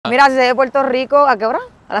Mira, si se ve Puerto Rico, ¿a qué hora?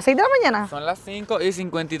 ¿A las 6 de la mañana? Son las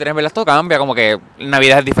 5:53, ¿verdad? Esto cambia, como que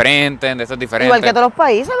Navidad es diferente, de eso es diferente. Igual que todos los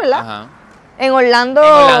países, ¿verdad? Ajá. En Orlando... En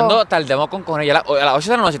Orlando tardemos con cojones, ya a las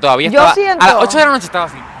 8 de la noche todavía Yo estaba... siento- A las 8 de la noche estaba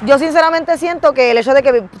así. Yo sinceramente siento que el hecho de que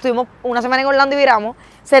estuvimos una semana en Orlando y viramos,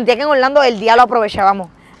 sentía que en Orlando el día lo aprovechábamos.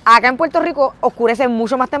 Acá en Puerto Rico oscurece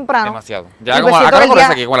mucho más temprano. Demasiado. Ya Y como siento acá que el oscurece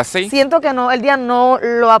día- aquí, como a las 6. Siento que no, el día no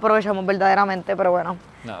lo aprovechamos verdaderamente, pero bueno.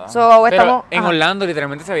 Nada. So, Pero estamos... en ajá. Orlando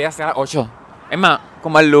literalmente se veía hasta las 8. Es más,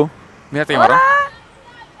 con más luz. Mira, te llamaron.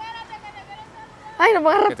 Ay, no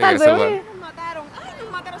pongas a Que te raptar, quiere bebé. Nos mataron. Ay,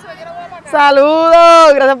 nos mataron, se metieron de la acá.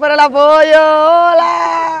 Saludos, gracias por el apoyo.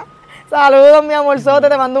 Hola. Saludos, mi amorzote,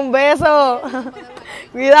 te mando un beso.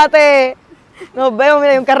 Cuídate. Nos vemos,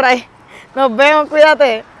 mira, hay un carro ahí. Nos vemos,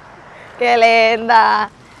 cuídate. Qué linda.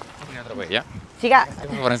 Me atropella. Chica,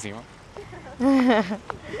 Por encima.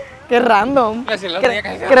 qué random. Iba a decir, la otra día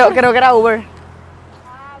que- Creo que era Uber.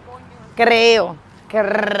 Ah, coño. Creo. Vamos a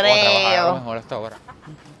trabajar a lo Creo. mejor hasta ahora.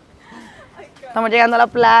 Estamos llegando a la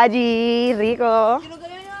playa, rico. Yo no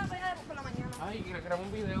quería venir a la playa por la mañana. Ay, quiero grabar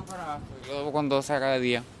un video para cuando se haga de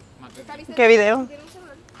día. ¿Qué video? ¿Tiene un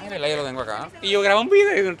celular? Ay, verdad, yo lo tengo acá. Y yo grabo un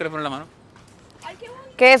video y con el teléfono en la mano. Ay, qué bonito.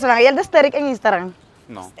 ¿Qué es? ¿Van a ir al de Aesthetic en Instagram?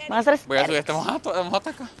 No. ¿Van a hacer Voy a subir aesthetic? vamos hasta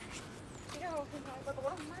acá. Mira, cuando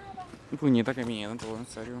nos matan. Puñeta, qué miedo, todo en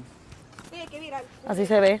serio. Sí, hay que virar. Así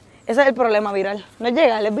se ve. Ese es el problema viral. No es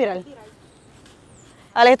llegar, es viral.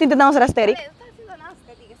 Alex está intentando hacer aesthetic. Vale, no está haciendo nada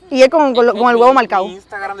estético. Eso Y él con el huevo marcado. Mi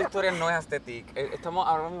Instagram de historias no es aesthetic. Estamos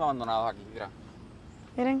ahora mismo abandonados aquí, mira.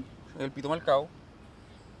 Miren. El pito marcado.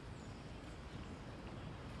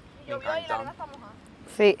 Me llovió y la arena encanta. está mojada.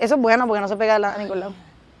 Sí, eso es bueno porque no se pega a ningún lado.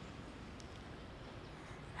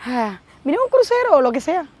 Ah, miren un crucero o lo que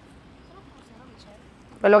sea.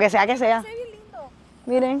 Pues lo que sea que sea. Se ve bien lindo.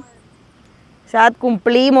 Miren. O sea,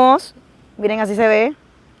 cumplimos. Miren, así se ve.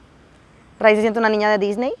 Raíz se siente una niña de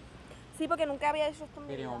Disney. Sí, porque nunca había hecho esto en mi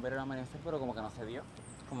vida. Queríamos ver el amanecer, pero como que no se dio.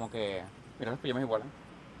 Como que... Mira los pijamas iguales.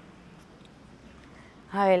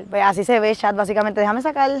 A ver, pues así se ve, chat, básicamente. Déjame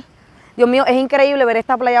sacar. Dios mío, es increíble ver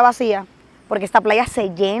esta playa vacía. Porque esta playa se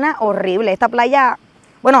llena horrible. Esta playa,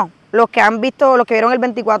 bueno, los que han visto, los que vieron el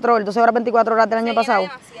 12 horas, 24 horas del año llena pasado,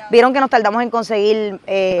 demasiado. vieron que nos tardamos en conseguir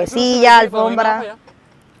silla, alfombra.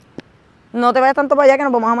 No te vayas tanto para allá que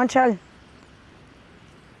nos vamos a manchar.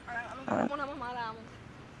 Como una mamá la amo.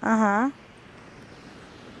 Ajá.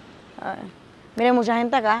 A ver. Miren, mucha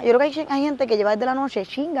gente acá. Yo creo que hay gente que lleva desde la noche,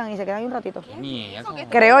 chingan y se quedan ahí un ratito. Mierda.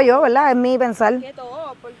 Creo yo, ¿verdad? Es mi pensar. Que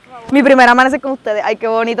todo, por favor. Mi primer amanecer con ustedes. Ay, qué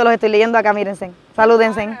bonito, los estoy leyendo acá, mírense.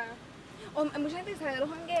 Salúdense. O, hay mucha gente que sale de los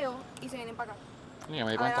jangueos y se vienen para acá. Mira,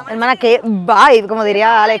 me di cuenta. Hermana, qué vibe, como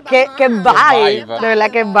diría Alex. Qué vibe. vibe. De verdad,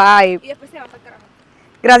 qué vibe. Y después se va para el carajo.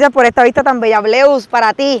 Gracias por esta vista tan bella. Bleus,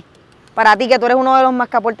 para ti. Para ti, que tú eres uno de los más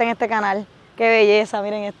que aporta en este canal. Qué belleza,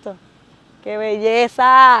 miren esto. Qué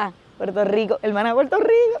belleza. Puerto Rico. Hermana de Puerto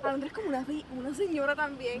Rico. Alondra es como una señora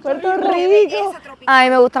también. Puerto Qué Rico. belleza tropical. Ay,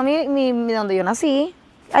 me gusta donde yo nací.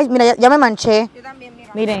 Ay, mira, ya me manché. Yo también,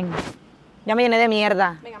 mira. Miren, ya me llené de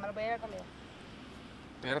mierda. Venga, me lo voy a llevar conmigo.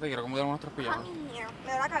 Espérate, quiero acomodar nuestros pijamas.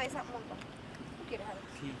 Me da la cabeza un montón. ¿Tú quieres, Alex?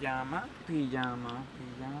 Pijama, pijama,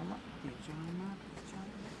 pijama, pijama,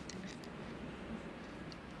 pijama.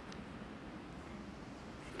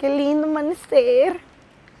 Qué lindo amanecer.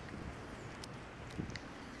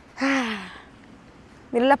 Ah,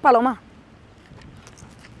 miren las palomas.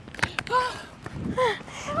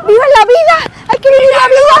 ¡Viva la vida! ¡Hay que vivir la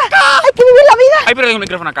vida! ¡Hay que vivir la vida! Ay, pero hay un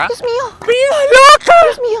micrófono acá. ¡Dios mío! ¡Vida loca!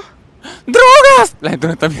 ¡Dios mío! ¡Drogas! La gente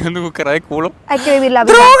nos está mirando con cara de culo. Hay que vivir la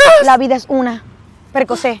vida. ¡Drogas! La vida es una.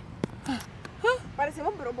 Percocé.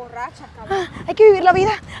 Parecemos borrachas, cabrón. Hay que vivir la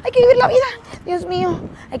vida. Hay que vivir la vida. Dios mío.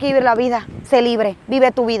 Hay que vivir la vida. Sé libre.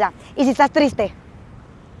 Vive tu vida. Y si estás triste,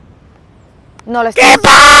 no lo estés. ¡Qué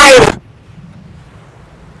vibe!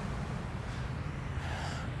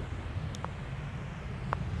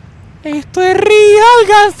 Esto es real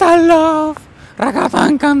gangsta love.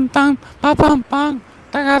 Ragatan cantan, pa pam pam,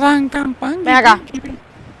 tagadan can pam. Ven acá.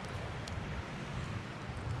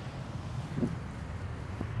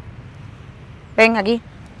 Ven aquí.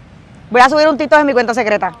 Voy a subir un TikTok en mi cuenta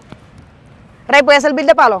secreta. Rey, ¿puedes servir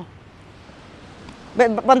de palo?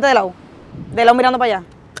 Ven, ponte de lado. De lado mirando para allá.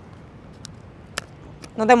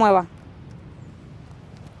 No te muevas.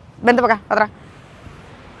 Vente para acá, para atrás.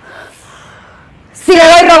 Si le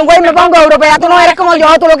doy wrong way, me pongo europea. Tú no eres como yo,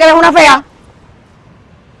 tú lo que eres una fea.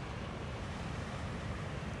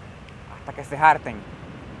 Hasta que se harten.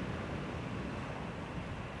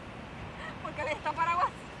 Porque le está paraguas.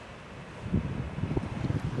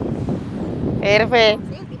 Perfecto.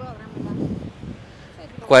 Sí, el tipo de otra,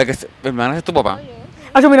 ¿verdad? ¿Cuál es que hermana es tu papá?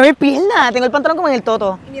 Ay, mira mi pierna. Tengo el pantalón como en el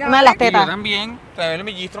toto. Mira, Mira las Y yo tetas. también. Te veo el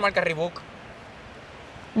millistro marca Reebok.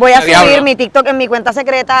 Voy a ¿Qué subir diablo? mi TikTok en mi cuenta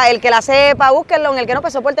secreta. El que la sepa, búsquenlo. En el que no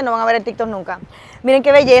soporte no van a ver el TikTok nunca. Miren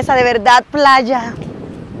qué belleza, de verdad. Playa.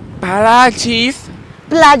 Plachis.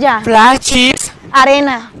 Playa. Plachis.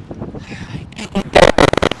 Arena.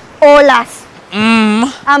 Olas.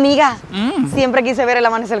 Amiga, Mm. siempre quise ver el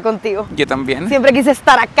amanecer contigo. Yo también. Siempre quise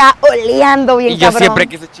estar acá oleando bien Y yo cabrón. siempre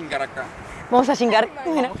quise chingar acá. Vamos a chingar.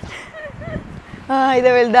 Mira. Ay,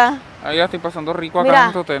 de verdad. Ay, ya estoy pasando rico acá en Mira,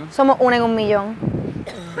 este hotel. somos una en un millón.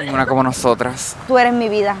 Ninguna como nosotras. Tú eres mi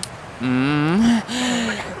vida. Mm.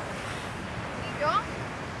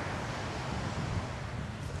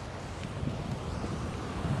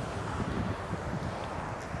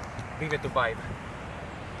 Vive tu vibe.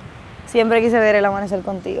 Siempre quise ver el amanecer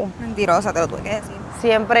contigo. Mentirosa, te lo tuve que decir.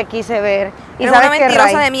 Siempre quise ver. Y Eres una sabes que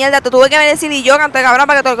mentirosa Ray, de mierda. Te tuve que decir y yo canté cabrón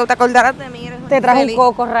para que te acordaras de mí. Eres una te traje un infeliz.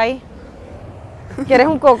 coco, Ray. ¿Quieres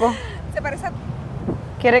un coco? Se parece a...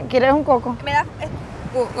 ¿Quieres un coco? Me da...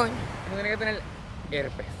 coño. No tiene que tener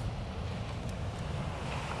herpes.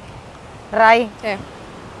 Ray, ¿Qué?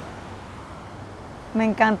 me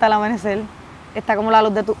encanta el amanecer. Está como la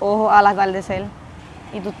luz de tus ojos al atardecer.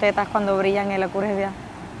 Y tus tetas cuando brillan en la oscuridad.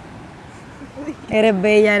 Eres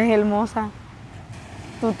bella, eres hermosa.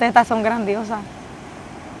 Tus tetas son grandiosas.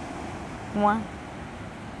 Mua.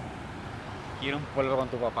 Quiero un polvo con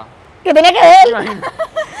tu papá. ¿Qué tenía que ver?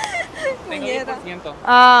 Tengo 10%.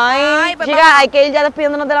 Ay, pues chicas, vamos. hay que ir ya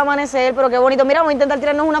despidiéndonos del amanecer, pero qué bonito. Mira, vamos a intentar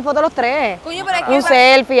tirarnos una foto los tres. Coño, pero es Un que...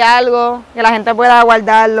 selfie, algo, que la gente pueda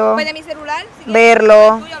guardarlo, Pues de mi celular. Si quieres,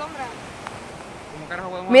 verlo. tuyo, Alondra. ¿Cómo carajo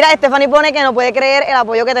podemos Mira, Stephanie pone que no puede creer el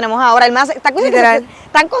apoyo que tenemos ahora. El más, Literal.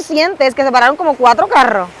 están conscientes que se pararon como 4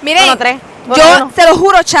 carros. Miren, Bueno, 3. yo Bueno, se lo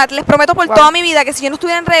juro, chat, les prometo por ¿Cuál? toda mi vida que si yo no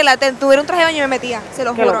estuviera en regla, tuviera un traje de baño y me metía. Se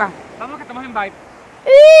lo qué juro. loca. Vamos que estamos en vibe.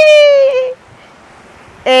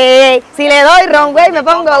 Si le doy runway me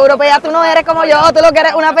pongo europea, tú no eres como yo, tú lo que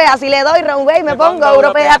eres una fea. Si le doy runway me pongo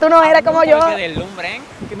europea, tú no eres como yo. Que deslumbren,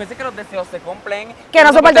 que me dice que los deseos se cumplen. Que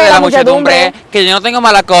no soporte de la muchedumbre. Que yo no tengo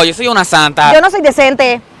mala cosa, yo soy una santa. Yo no soy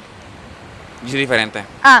decente. Yo soy diferente.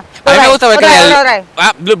 Ah, A mí me gusta ver que otra vez.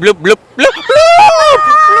 Ah, blup, blup, blup, blup,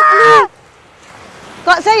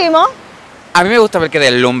 blup. Seguimos. A mí me gusta ver que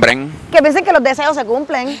deslumbren. Que piensen que los deseos se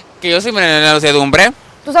cumplen. Que yo soy una muchedumbre.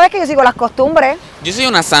 Tú sabes que yo sigo las costumbres. Yo soy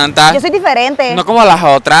una santa. Yo soy diferente. No como las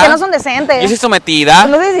otras. Que no son decentes. Yo soy sometida.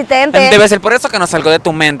 No soy existente. Debe ser por eso que no salgo de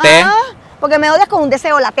tu mente. Ah, porque me odias con un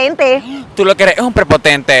deseo latente. Tú lo que eres es un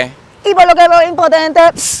prepotente. Y por lo que veo impotente,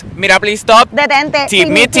 Mira, please stop. detente.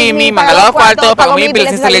 Timmy, manda los cuartos, pago mi bill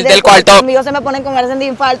sin salir del cuarto. Conmigo se me ponen con orden de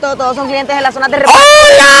infarto. Todos son clientes en la zona de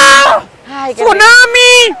 ¡Hola! Ay, qué rico.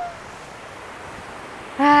 ¡Tsunami!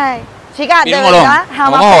 Ay, chicas, de Bien, molón. verdad, Vamos a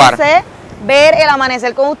jamás jugar. pensé ver el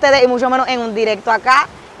amanecer con ustedes y mucho menos en un directo acá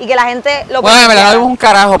y que la gente lo Bueno, en verdad no presenciara. vimos un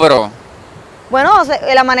carajo, pero... Bueno, o sea,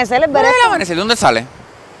 el amanecer es ver ¿Cuál es el esto. amanecer? ¿De dónde sale?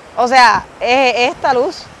 O sea, es esta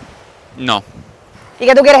luz. No. ¿Y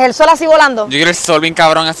qué tú quieres? ¿El sol así volando? Yo quiero el sol bien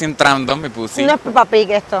cabrón así entrando en mi pussy. No es Peppa Pig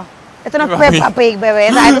esto. Esto no es Peppa Pig. Peppa Pig, bebé.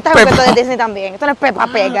 O sea, esto está Peppa. escrito de Disney también. Esto no es Peppa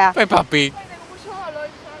Pig. Peppa Pig.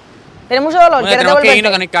 ¿Tienes mucho dolor? Bueno, ¿Quieres tenemos que devolverte?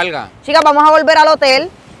 irnos que no hay carga. Chicas, vamos a volver al hotel.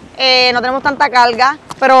 No tenemos tanta carga,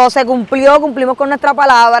 pero se cumplió, cumplimos con nuestra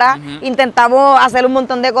palabra. Intentamos hacer un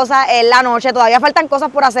montón de cosas en la noche. Todavía faltan cosas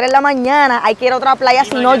por hacer en la mañana. Hay que ir a otra playa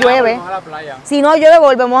si no llueve. Vamos a la playa. Si no llueve,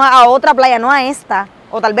 volvemos a otra playa, no a esta.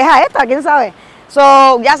 O tal vez a esta, quién sabe.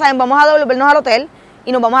 So, ya saben, vamos a devolvernos al hotel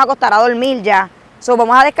y nos vamos a acostar a dormir ya. So,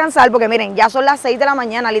 vamos a descansar porque miren, ya son las 6 de la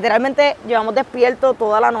mañana. Literalmente llevamos despiertos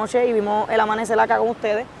toda la noche y vimos el amanecer acá con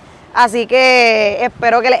ustedes. Así que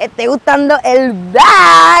espero que les esté gustando el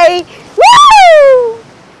bye. ¡Woo!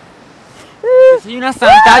 Yo soy una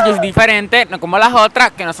santa, yo soy diferente, no como las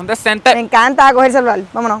otras que no son decentes. Me encanta coger el celular.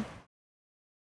 Vámonos.